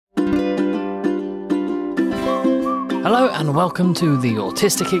Hello and welcome to the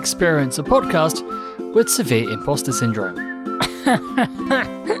Autistic Experience, a podcast with severe imposter syndrome.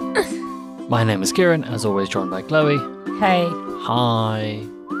 My name is Kieran, as always joined by Chloe. Hey. Hi.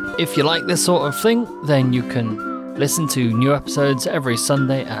 If you like this sort of thing, then you can listen to new episodes every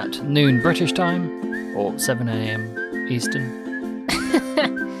Sunday at noon British time or 7 a.m. Eastern.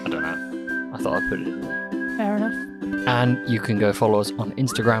 I don't know. I thought I'd put it in there. Fair enough. And you can go follow us on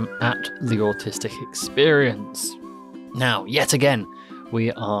Instagram at The Autistic Experience. Now, yet again,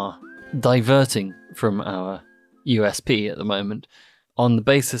 we are diverting from our USP at the moment on the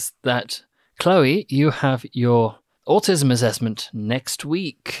basis that, Chloe, you have your autism assessment next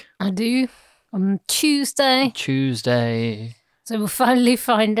week. I do. On Tuesday. So we'll finally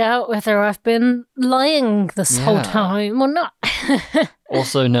find out whether I've been lying this whole time or not.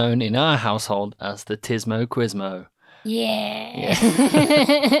 Also known in our household as the Tismock Quizmock. Yeah.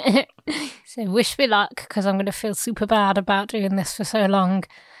 So wish me luck, because I'm going to feel super bad about doing this for so long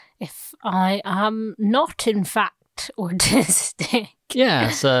if I am not, in fact, autistic. Yeah,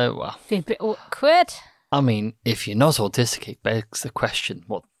 so, well... Be a bit awkward. I mean, if you're not autistic, it begs the question,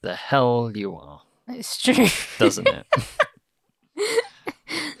 what the hell you are. It's true. Doesn't it?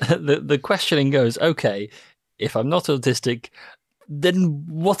 The questioning goes, okay, if I'm not autistic, then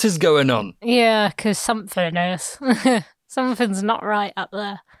what is going on? Yeah, because something is. Something's not right up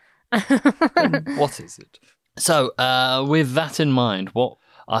there. And what is it? So, with that in mind, what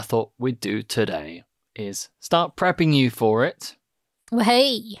I thought we'd do today is start prepping you for it. Well,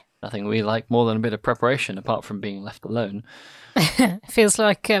 hey. Nothing we like more than a bit of preparation, apart from being left alone. Feels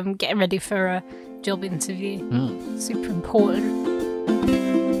like getting ready for a job interview. Super important.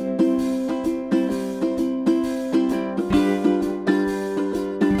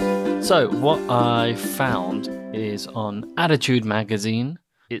 So, what I found is on Attitude magazine.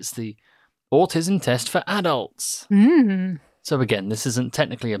 It's the autism test for adults. So again, this isn't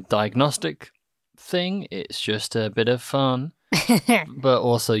technically a diagnostic thing. It's just a bit of fun. But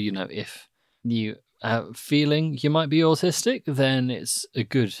also, you know, if you are feeling you might be autistic, then it's a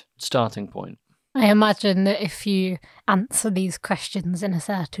good starting point. I imagine that if you answer these questions in a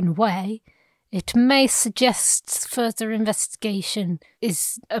certain way, it may suggest further investigation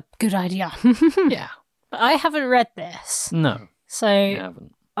is a good idea. Yeah. But I haven't read this. No. So I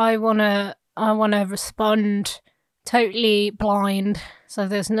haven't. I wanna respond totally blind, so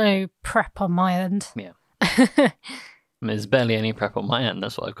there's no prep on my end. Yeah. I mean, there's barely any prep on my end.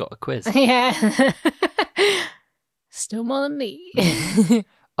 That's why I've got a quiz. Yeah. Still more than me.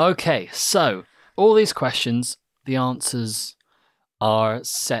 Okay, so all these questions, the answers are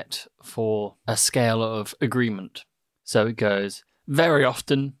set for a scale of agreement. So it goes, very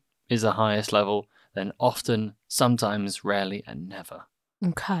often is the highest level, then often, sometimes, rarely, and never.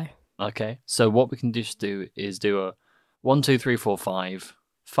 Okay. Okay, so what we can just do is do a 1, 2, 3, 4, 5.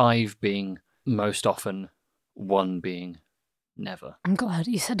 5 being most often, 1 being never. I'm glad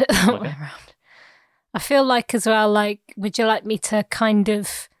you said it that way around. I feel like as well, like, would you like me to kind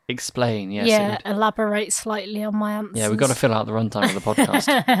of... Explain, yes. Yeah, elaborate slightly on my answers. Yeah, we've got to fill out the runtime of the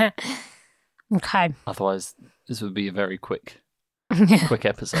podcast. Okay. Otherwise, this would be a very quick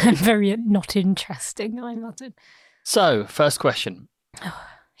episode. Very not interesting, I imagine. So, first question. Oh,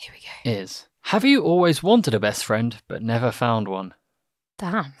 here we go. Is, have you always wanted a best friend but never found one?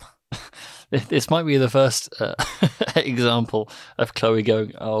 Damn. This might be the first example of Chloe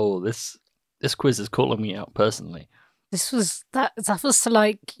going, oh, this quiz is calling me out personally. That was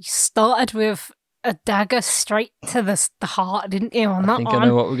like, you started with a dagger straight to the heart, didn't you, on that one? I think I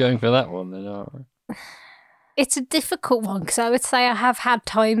know what we're going for that one then, aren't we? It's a difficult one, because I would say I have had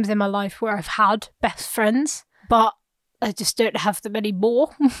times in my life where I've had best friends, but I just don't have them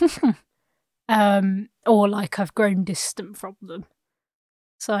anymore. Or like I've grown distant from them.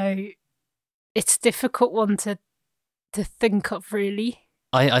 So it's a difficult one to think of, really.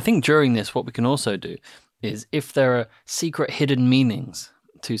 I think during this, what we can also do is if there are secret hidden meanings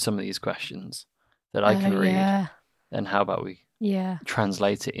to some of these questions that I can read, then how about we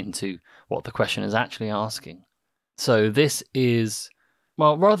translate it into what the question is actually asking. So this is,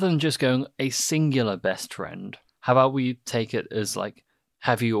 well, rather than just going a singular best friend, how about we take it as like,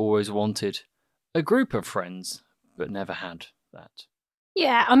 have you always wanted a group of friends but never had that?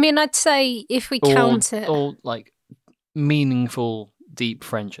 Yeah, I mean, I'd say if we count it... Or like meaningful, deep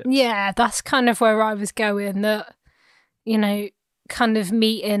friendships. Yeah, that's kind of where I was going, that, you know, kind of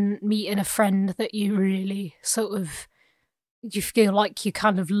meeting a friend that you really sort of, you feel like you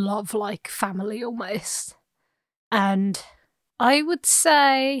kind of love, like family almost. And I would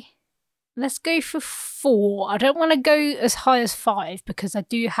say, let's go for 4. I don't want to go as high as 5 because I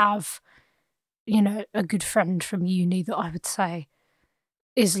do have a good friend from uni that I would say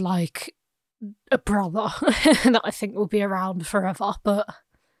is like a brother that I think will be around forever, but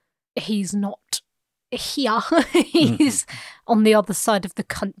he's not here. He's on the other side of the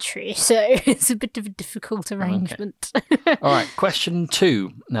country, so it's a bit of a difficult arrangement. Okay. All right, question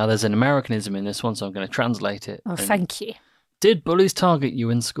 2. Now, there's an Americanism in this one, so I'm going to translate it. Oh, thank you. Did bullies target you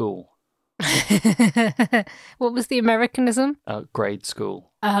in school? What was the Americanism? Grade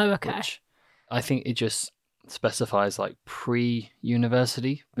school. Oh, okay. Which I think it just specifies like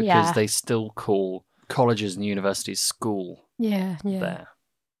pre-university, because they still call colleges and universities school. Yeah. There.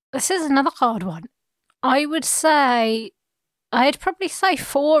 This is another hard one. I'd probably say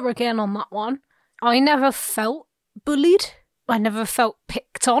 4 again on that one. I never felt bullied. I never felt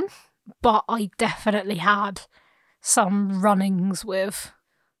picked on, but I definitely had some run-ins with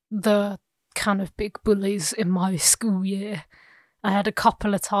the kind of big bullies in my school year. I had a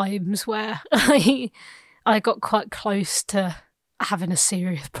couple of times where I got quite close to having a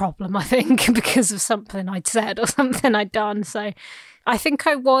serious problem, I think, because of something I'd said or something I'd done. So I think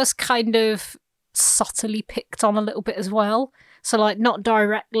I was kind of subtly picked on a little bit as well. So like not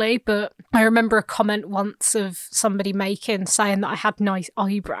directly, but I remember a comment once of somebody saying that I had nice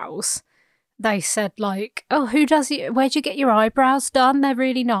eyebrows. They said like, oh, where'd you get your eyebrows done? They're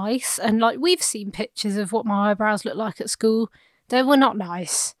really nice. And like, we've seen pictures of what my eyebrows look like at school. They were not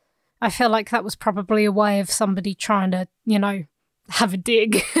nice. I feel like that was probably a way of somebody trying to, have a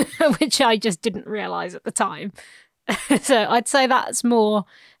dig, which I just didn't realise at the time. So I'd say that's more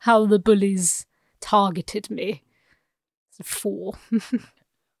how the bullies targeted me. So 4. All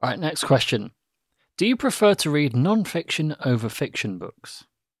right, next question. Do you prefer to read non-fiction over fiction books?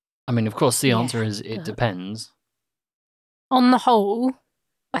 I mean, of course, the answer is it depends. On the whole,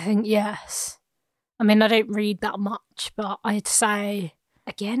 I think yes. I mean, I don't read that much, but I'd say,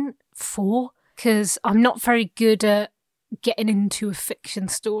 again, 4, because I'm not very good at getting into a fiction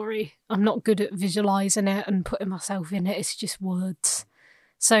story. I'm not good at visualising it and putting myself in it. It's just words.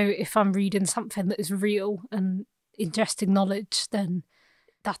 So if I'm reading something that is real and ingesting knowledge, then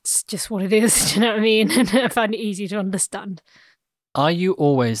that's just what it is. Do you know what I mean? And I find it easy to understand. Are you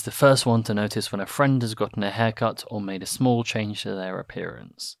always the first one to notice when a friend has gotten a haircut or made a small change to their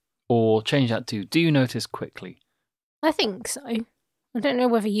appearance? Or change that to, do you notice quickly? I think so. I don't know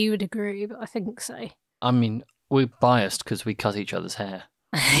whether you would agree, but I think so. I mean, we're biased because we cut each other's hair.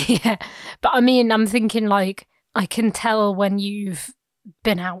 Yeah, but I mean, I'm thinking like, I can tell when you've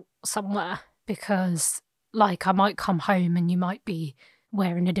been out somewhere because like I might come home and you might be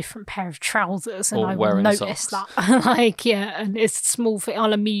wearing a different pair of trousers and I will notice socks. That. Like, yeah, and it's a small thing.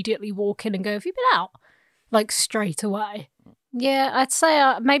 I'll immediately walk in and go, have you been out? Like straight away. Yeah, I'd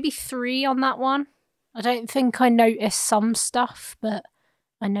say maybe 3 on that one. I don't think I notice some stuff, but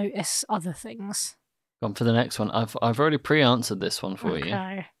I notice other things. Gone for the next one. I've already pre-answered this one for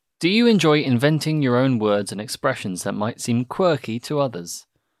you. Do you enjoy inventing your own words and expressions that might seem quirky to others?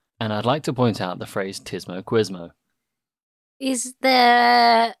 And I'd like to point out the phrase Tismo Quizmo. Is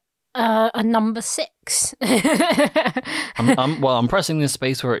there a number 6? I'm pressing the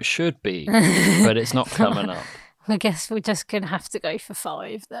space where it should be, but it's not coming up. I guess we're just going to have to go for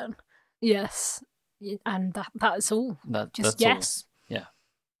 5 then. Yes. And that's all. That's yes. All. Yeah.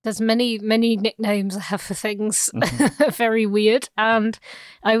 There's many nicknames I have for things. Very weird. And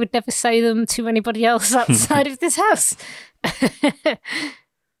I would never say them to anybody else outside of this house.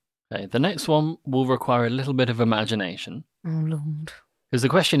 Okay, the next one will require a little bit of imagination. Oh, Lord. Because the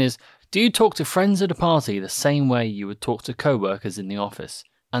question is, do you talk to friends at a party the same way you would talk to co-workers in the office?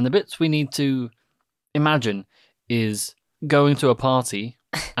 And the bits we need to imagine is going to a party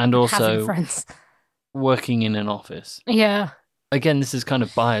and also working in an office. Yeah. Again, this is kind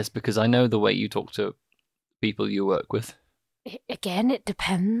of biased because I know the way you talk to people you work with. Again, it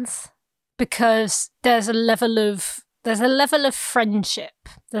depends. Because there's a level of friendship.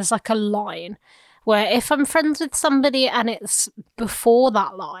 There's like a line where if I'm friends with somebody and it's before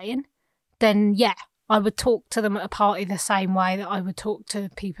that line, then yeah, I would talk to them at a party the same way that I would talk to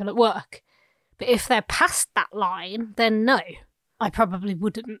people at work. But if they're past that line, then no, I probably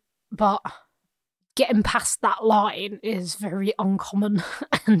wouldn't. But getting past that line is very uncommon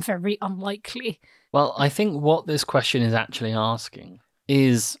and very unlikely. Well, I think what this question is actually asking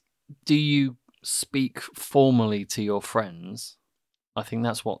is, do you speak formally to your friends? I think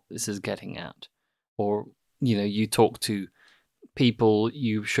that's what this is getting at. Or, you talk to people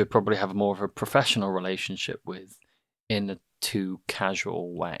you should probably have more of a professional relationship with in a too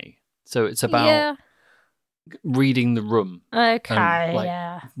casual way. So it's about reading the room. Okay, and, like,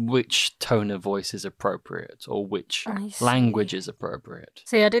 yeah. which tone of voice is appropriate or which language is appropriate.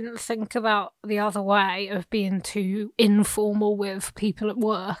 See, I didn't think about the other way of being too informal with people at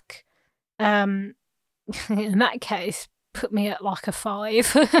work. In that case, put me at like a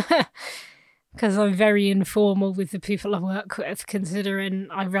 5. Because I'm very informal with the people I work with, considering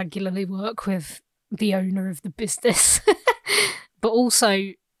I regularly work with the owner of the business. But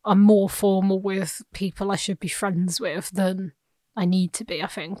also, I'm more formal with people I should be friends with than I need to be, I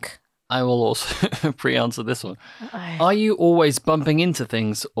think. I will also pre-answer this one. Are you always bumping into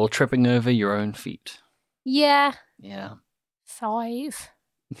things or tripping over your own feet? Yeah. Yeah. 5.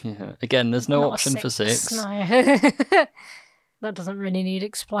 Yeah. Again, there's no Not option for 6. No. That doesn't really need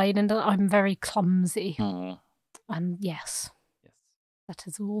explaining. I'm very clumsy. And yes, that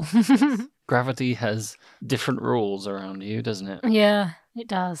is all. Gravity has different rules around you, doesn't it? Yeah, it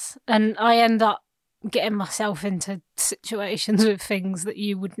does. And I end up getting myself into situations with things that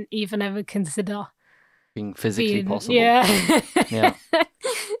you wouldn't even ever consider being physically possible. Yeah. Yeah.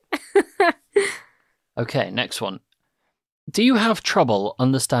 Okay, next one. Do you have trouble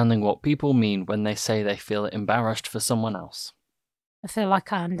understanding what people mean when they say they feel embarrassed for someone else? I feel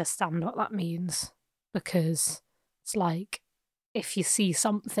like I understand what that means, because it's like if you see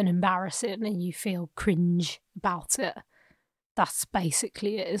something embarrassing and you feel cringe about it, that's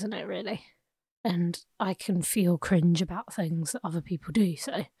basically it, isn't it, really? And I can feel cringe about things that other people do,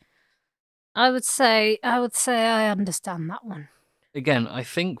 so I would say I understand that one. Again, I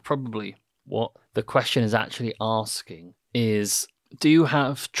think probably what the question is actually asking is, do you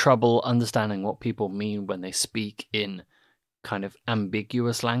have trouble understanding what people mean when they speak in kind of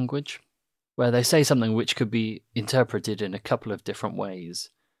ambiguous language, where they say something which could be interpreted in a couple of different ways?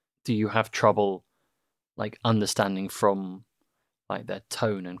 Do you have trouble like understanding from like their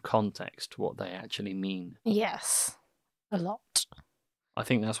tone and context what they actually mean? Yes, a lot. I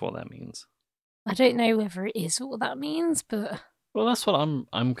think that's what that means. I don't know whether it is what that means, but well, that's what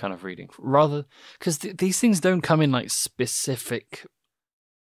I'm kind of reading, rather, because these things don't come in like specific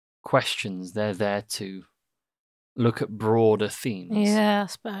questions. They're there to look at broader themes. Yeah, I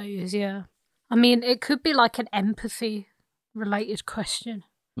suppose, yeah. I mean, it could be like an empathy-related question.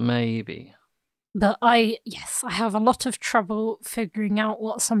 Maybe. But I have a lot of trouble figuring out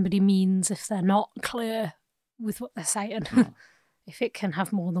what somebody means if they're not clear with what they're saying. If it can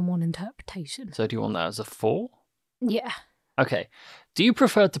have more than one interpretation. So do you want that as a 4? Yeah. Okay. Do you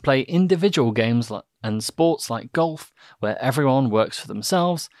prefer to play individual games and sports like golf, where everyone works for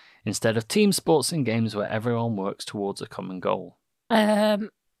themselves, instead of team sports and games where everyone works towards a common goal?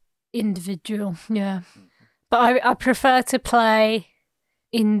 Individual, yeah. But I prefer to play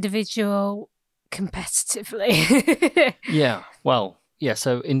individual competitively. Yeah, well, yeah,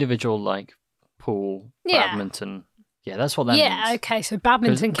 so individual like pool, badminton. Yeah, that's what that means. Yeah, okay, so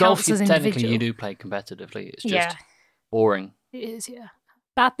badminton counts as individual. Technically, you do play competitively. It's just boring. It is, yeah.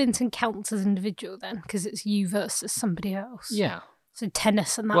 Badminton counts as individual then, because it's you versus somebody else. Yeah. So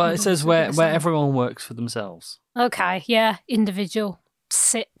tennis and that. Well, it says where everyone works for themselves. Okay, yeah, individual.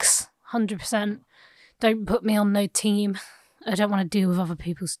 6, 100%. Don't put me on no team. I don't want to deal with other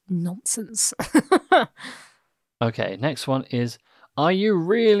people's nonsense. Okay, next one is, are you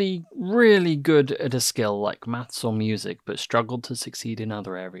really, really good at a skill like maths or music, but struggle to succeed in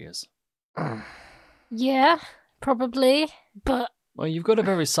other areas? Yeah, probably, but... Well, you've got a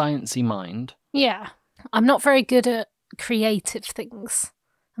very sciencey mind. Yeah. I'm not very good at creative things.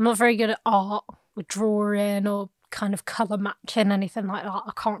 I'm not very good at art or drawing or kind of colour matching, anything like that.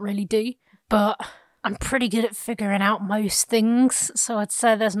 I can't really do. But I'm pretty good at figuring out most things, so I'd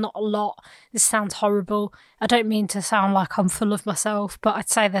say there's not a lot. This sounds horrible. I don't mean to sound like I'm full of myself, but I'd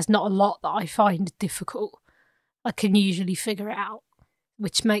say there's not a lot that I find difficult. I can usually figure it out,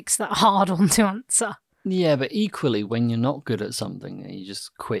 which makes that a hard one to answer. Yeah, but equally, when you're not good at something, you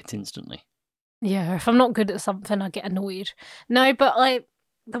just quit instantly. Yeah, if I'm not good at something, I get annoyed. No, but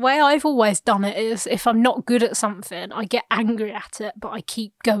the way I've always done it is, if I'm not good at something, I get angry at it, but I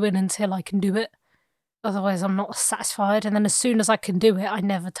keep going until I can do it. Otherwise, I'm not satisfied, and then as soon as I can do it, I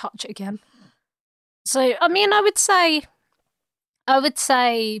never touch it again. So, I mean, I would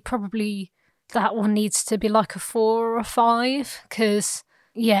say probably that one needs to be like a 4 or a 5, because,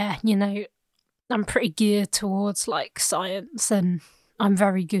 yeah, you know, I'm pretty geared towards like science, and I'm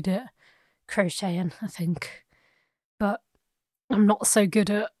very good at crocheting, I think. But I'm not so good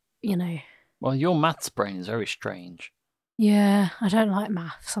at, you know... Well, your maths brain is very strange. Yeah, I don't like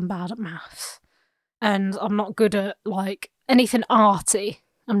maths. I'm bad at maths. And I'm not good at, like, anything arty.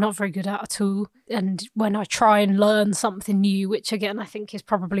 I'm not very good at all. And when I try and learn something new, which again I think is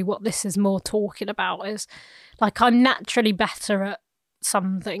probably what this is more talking about, is like I'm naturally better at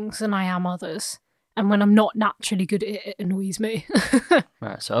some things than I am others. And when I'm not naturally good at it, it annoys me.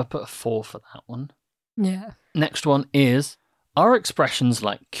 Right, so I've put a 4 for that one. Yeah. Next one is, are expressions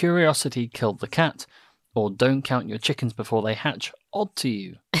like curiosity killed the cat or don't count your chickens before they hatch odd to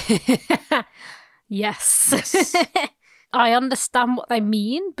you? Yes. I understand what they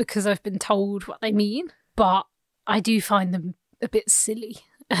mean because I've been told what they mean, but I do find them a bit silly.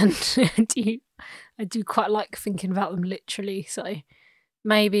 And I do quite like thinking about them literally. So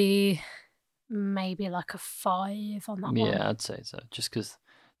maybe like a 5 on that one. Yeah, I'd say so. Just because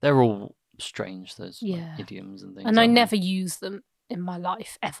they're all strange, those like, idioms and things. And I never use them in my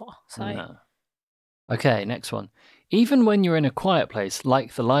life ever. So. No. Okay, next one. Even when you're in a quiet place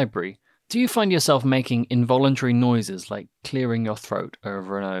like the library, do you find yourself making involuntary noises like clearing your throat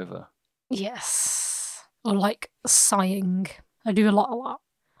over and over? Yes. Or like sighing. I do a lot of that.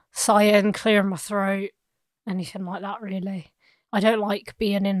 Sighing, clearing my throat, anything like that really. I don't like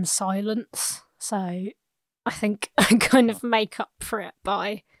being in silence, so I think I kind of make up for it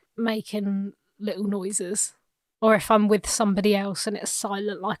by making little noises. Or if I'm with somebody else and it's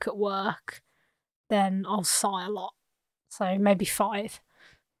silent like at work, then I'll sigh a lot. So maybe 5.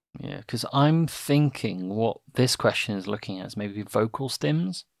 Yeah, because I'm thinking what this question is looking at is maybe vocal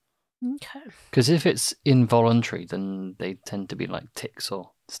stims. Okay. Because if it's involuntary, then they tend to be like tics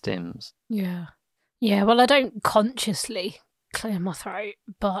or stims. Yeah. Yeah, well, I don't consciously clear my throat,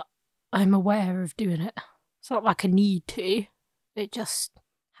 but I'm aware of doing it. It's not like I need to. It just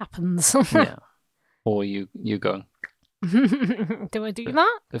happens. Yeah. Or you go. Do I do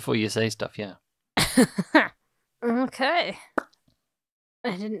that? Before you say stuff, yeah. Okay.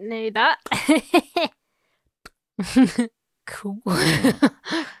 I didn't know that. Cool.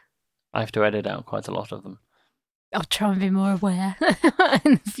 I have to edit out quite a lot of them. I'll try and be more aware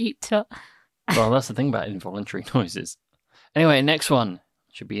in the future. Well, that's the thing about involuntary noises. Anyway, next one.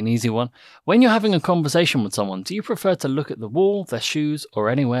 Should be an easy one. When you're having a conversation with someone, do you prefer to look at the wall, their shoes, or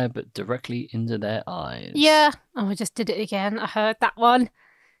anywhere but directly into their eyes? Yeah. Oh, I just did it again. I heard that one.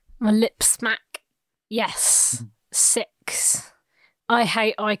 My lip smack. Yes. 6. I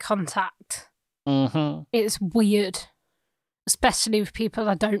hate eye contact. Mm-hmm. It's weird. Especially with people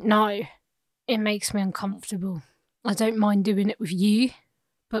I don't know. It makes me uncomfortable. I don't mind doing it with you,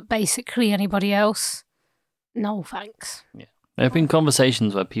 but basically anybody else, no thanks. Yeah. There have been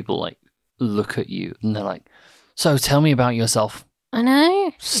conversations where people like look at you and they're like, so tell me about yourself. I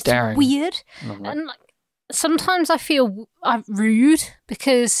know. Staring. It's weird. And like, sometimes I feel rude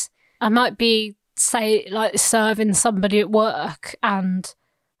because I might be, say, like serving somebody at work and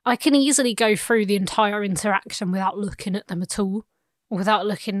I can easily go through the entire interaction without looking at them at all, without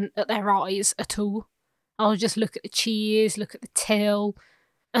looking at their eyes at all. I'll just look at the cheese, look at the till.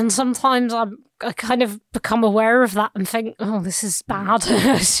 And sometimes I kind of become aware of that and think, oh, this is bad.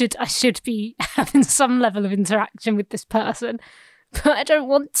 I should be having some level of interaction with this person. But I don't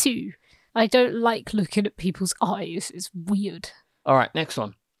want to. I don't like looking at people's eyes. It's weird. All right, next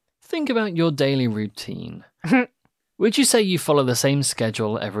one. Think about your daily routine. Would you say you follow the same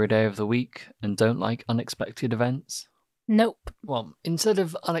schedule every day of the week and don't like unexpected events? Nope. Well, instead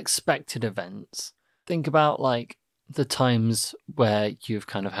of unexpected events, think about like the times where you've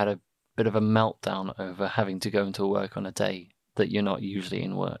kind of had a bit of a meltdown over having to go into work on a day that you're not usually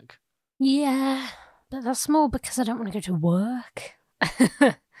in work. Yeah, but that's more because I don't want to go to work.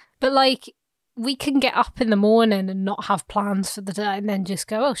 But like, we can get up in the morning and not have plans for the day and then just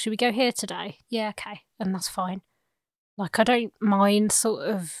go, oh, should we go here today? Yeah, okay. And that's fine. Like, I don't mind sort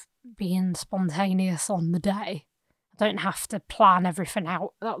of being spontaneous on the day. I don't have to plan everything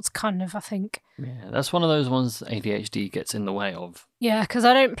out. That's kind of, I think. Yeah, that's one of those ones ADHD gets in the way of. Yeah, because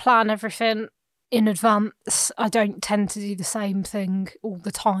I don't plan everything in advance. I don't tend to do the same thing all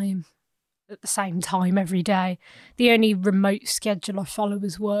the time, at the same time every day. The only remote schedule I follow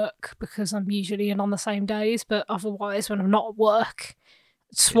is work because I'm usually in on the same days, but otherwise when I'm not at work,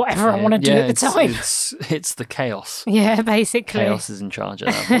 it's whatever I want to do at the time. It's the chaos. Yeah, basically. Chaos is in charge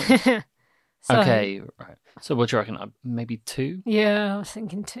at that point. Okay, right. So what do you reckon? Maybe 2? Yeah, I was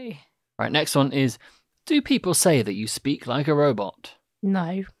thinking 2. Right, next one is, do people say that you speak like a robot?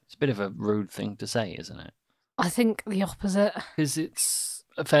 No. It's a bit of a rude thing to say, isn't it? I think the opposite. Because it's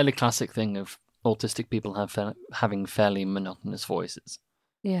a fairly classic thing of autistic people having fairly monotonous voices.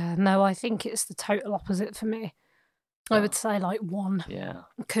 Yeah, no, I think it's the total opposite for me. I would say like 1. Yeah.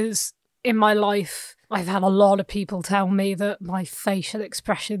 Because in my life, I've had a lot of people tell me that my facial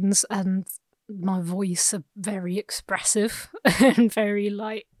expressions and my voice are very expressive and very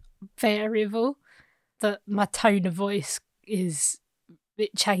like variable. That my tone of voice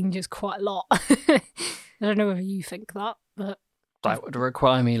it changes quite a lot. I don't know whether you think that, but that would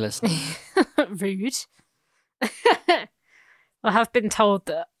require me listening. Rude. I have been told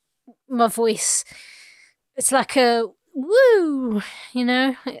that my voice, it's like a woo, you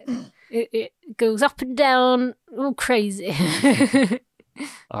know, it goes up and down, all crazy.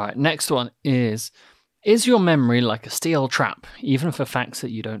 All right, next one is your memory like a steel trap, even for facts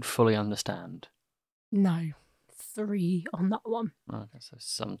that you don't fully understand? No. 3 on that one. Okay, so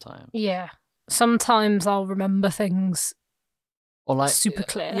sometimes. Yeah. Sometimes I'll remember things or like super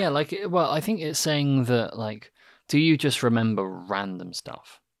clear. Yeah, like, well, I think it's saying that, like, do you just remember random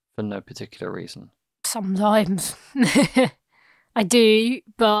stuff for no particular reason? Sometimes. I do,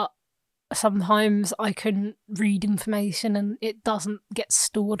 but sometimes I can read information and it doesn't get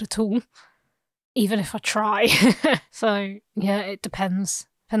stored at all, even if I try. So, yeah, it depends.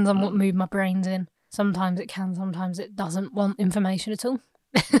 Depends on what mood my brain's in. Sometimes it can, sometimes it doesn't want information at all.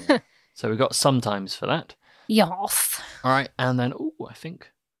 So we got sometimes for that. Yes. All right, and then, I think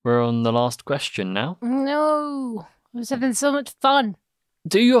we're on the last question now. No, I was having so much fun.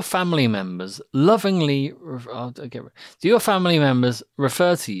 Do your family members lovingly... do your family members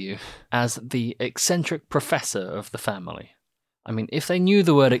refer to you as the eccentric professor of the family? I mean, if they knew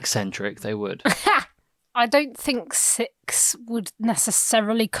the word eccentric, they would. I don't think 6 would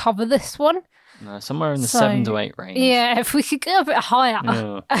necessarily cover this one. No, somewhere in the 7 to 8 range. Yeah, if we could go a bit higher.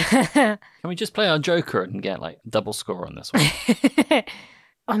 Yeah. Can we just play our Joker and get like double score on this one?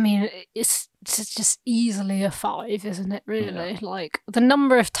 I mean, it's just easily a 5, isn't it, really? Yeah. Like, the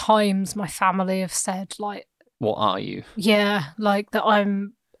number of times my family have said, like... What are you? Yeah, like that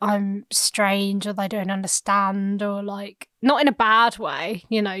I'm strange or they don't understand or, like, not in a bad way,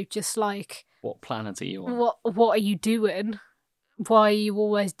 you know, just like... What planet are you on? What are you doing? Why are you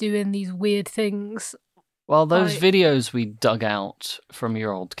always doing these weird things? Well, those videos we dug out from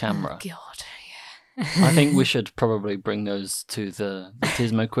your old camera. Oh, God, yeah. I think we should probably bring those to the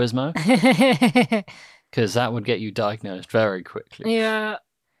Tismock Quizmock. Because that would get you diagnosed very quickly. Yeah.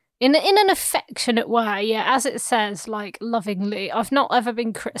 In an affectionate way, yeah. As it says, like, lovingly. I've not ever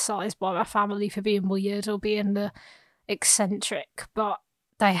been criticised by my family for being weird or being the eccentric, but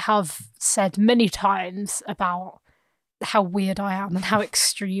they have said many times about how weird I am and how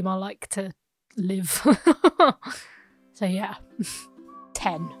extreme I like to live. So yeah,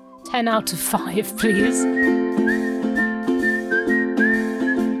 10 out of 5, please.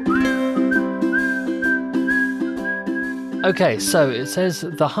 Okay, so it says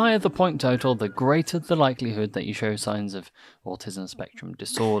the higher the point total, the greater the likelihood that you show signs of autism spectrum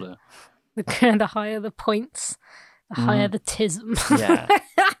disorder. The higher the points, the higher the tism. Yeah.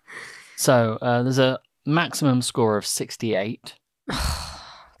 So there's a maximum score of 68.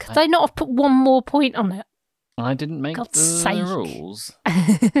 Could they not have put one more point on it? I didn't make the rules.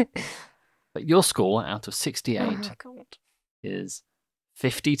 But your score out of 68 is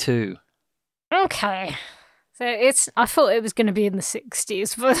 52. Okay. So I thought it was going to be in the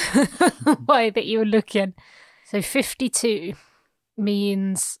 60s, but the way that you were looking. So 52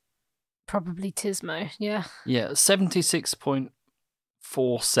 means probably Tismo, yeah? Yeah, 76.47%.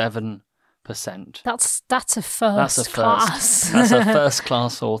 That's a first class. That's a first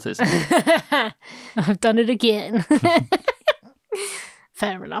class autism. I've done it again.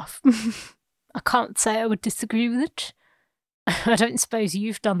 Fair enough. I can't say I would disagree with it. I don't suppose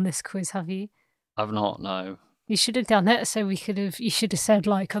you've done this quiz, have you? I've not, no. You should have done it, so you should have said,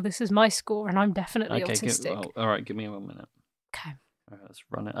 like, oh, this is my score and I'm definitely autistic. All right, give me 1 minute. Okay. All right, let's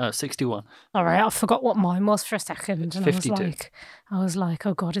run it. 61. All right, I forgot what mine was for a second. It's and 52. I was like,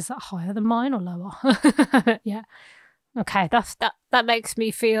 oh God, is that higher than mine or lower? Yeah. Okay, that makes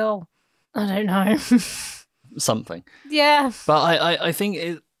me feel, I don't know. Something. Yeah. But I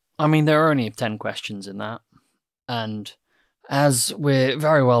think there are only 10 questions in that. And as we're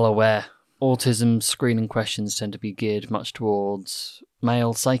very well aware, autism screening questions tend to be geared much towards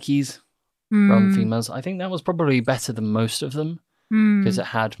male psyches rather than females. I think that was probably better than most of them because it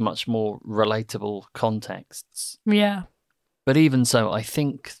had much more relatable contexts. Yeah. But even so, I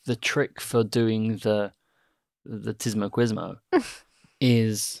think the trick for doing the Tismock Quizmo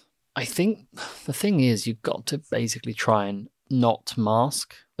is, I think the thing is you've got to basically try and not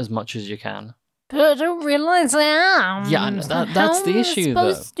mask as much as you can. But I don't realise I am. Yeah, that's the issue,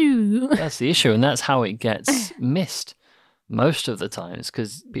 though. That's the issue, and that's how it gets missed most of the times,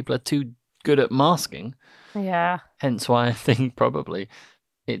 because people are too good at masking. Yeah. Hence why I think probably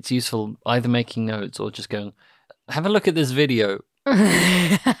it's useful either making notes or just going, have a look at this video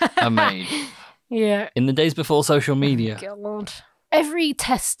I made. Yeah. In the days before social media. God. Every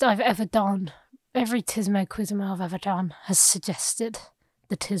test I've ever done, every Tismo Quizmo I've ever done has suggested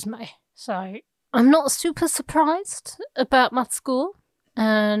the Tismo. So I'm not super surprised about my score,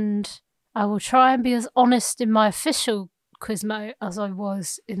 and I will try and be as honest in my official Quizmo as I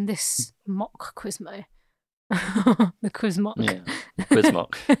was in this mock Quizmo. The Quizmock. Yeah,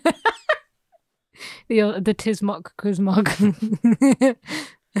 Quizmock. The Tismock Quizmock.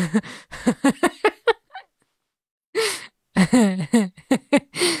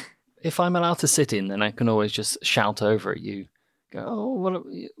 If I'm allowed to sit in, then I can always just shout over at you. Go, oh,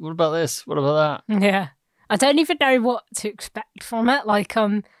 what about this? What about that? Yeah. I don't even know what to expect from it. Like,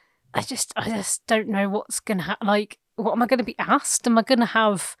 I just don't know what's gonna happen. Like, what am I gonna be asked? Am I gonna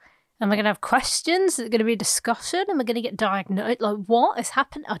have questions? Is it gonna be a discussion? Am I gonna get diagnosed? Like, what is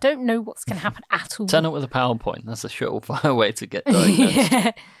happening? I don't know what's gonna happen at all. Turn up with a PowerPoint. That's a surefire way to get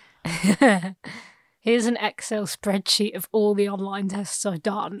diagnosed. Yeah. Here's an Excel spreadsheet of all the online tests I've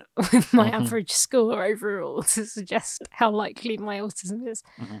done with my average score overall to suggest how likely my autism is.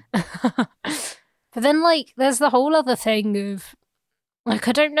 But then, like, there's the whole other thing of, like,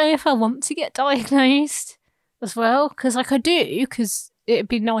 I don't know if I want to get diagnosed as well, because, like, I do, because it'd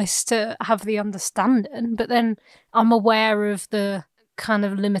be nice to have the understanding, but then I'm aware of the kind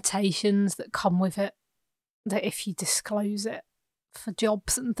of limitations that come with it, that if you disclose it for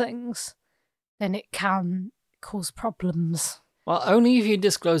jobs and things, then it can cause problems. Well, only if you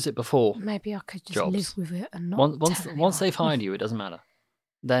disclose it before. Maybe I could just live with it and not. Once they've hired you, it doesn't matter.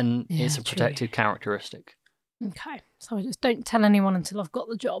 Then it's a protected characteristic. Okay, so I just don't tell anyone until I've got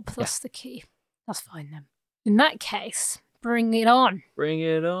the job. That's the key. That's fine then. In that case, bring it on. Bring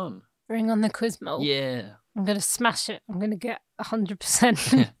it on. Bring on the Quizmock. Yeah. I'm going to smash it. I'm going to get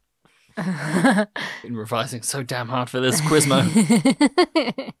 100%. Been revising so damn hard for this Quizmo.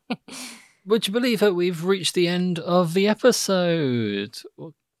 Would you believe it? We've reached the end of the episode.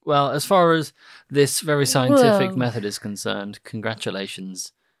 Well, as far as this very scientific method is concerned,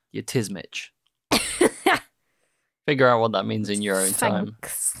 congratulations, you're Tismitch. Figure out what that means in your own time.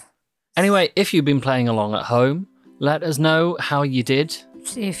 Anyway, if you've been playing along at home, let us know how you did.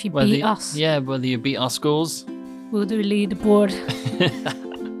 See if you beat us. Yeah, whether you beat our scores. We'll do a leaderboard.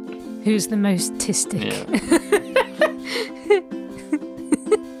 Who's the most tistic? Yeah.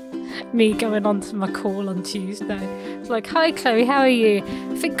 Me going on to my call on Tuesday. It's like, hi Chloe, how are you?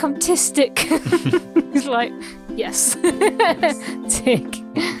 I think I'm tistic. He's like, yes. Tick.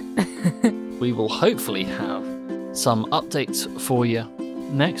 We will hopefully have some updates for you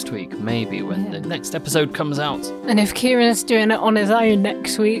next week, maybe when the next episode comes out. And if Kieran's doing it on his own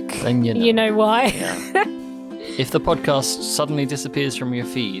next week, then you know why. Yeah. If the podcast suddenly disappears from your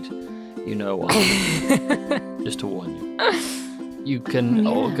feed, you know why. Just to warn you. You can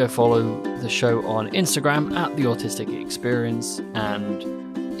go follow the show on Instagram at The Autistic Experience,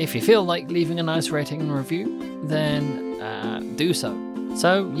 and if you feel like leaving a nice rating and review, then do so.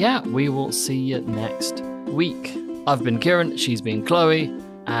 So yeah, we will see you next week. I've been Kieran, she's been Chloe,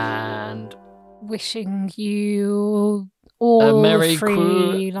 and wishing you all a Merry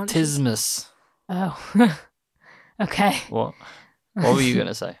free Tismas. Oh, okay. What were you going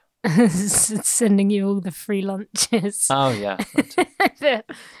to say? Sending you all the free lunches. Oh yeah.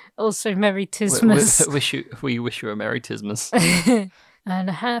 Also, Merry Tismas. We wish you a Merry Tismas. And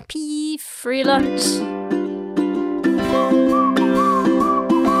a happy free lunch.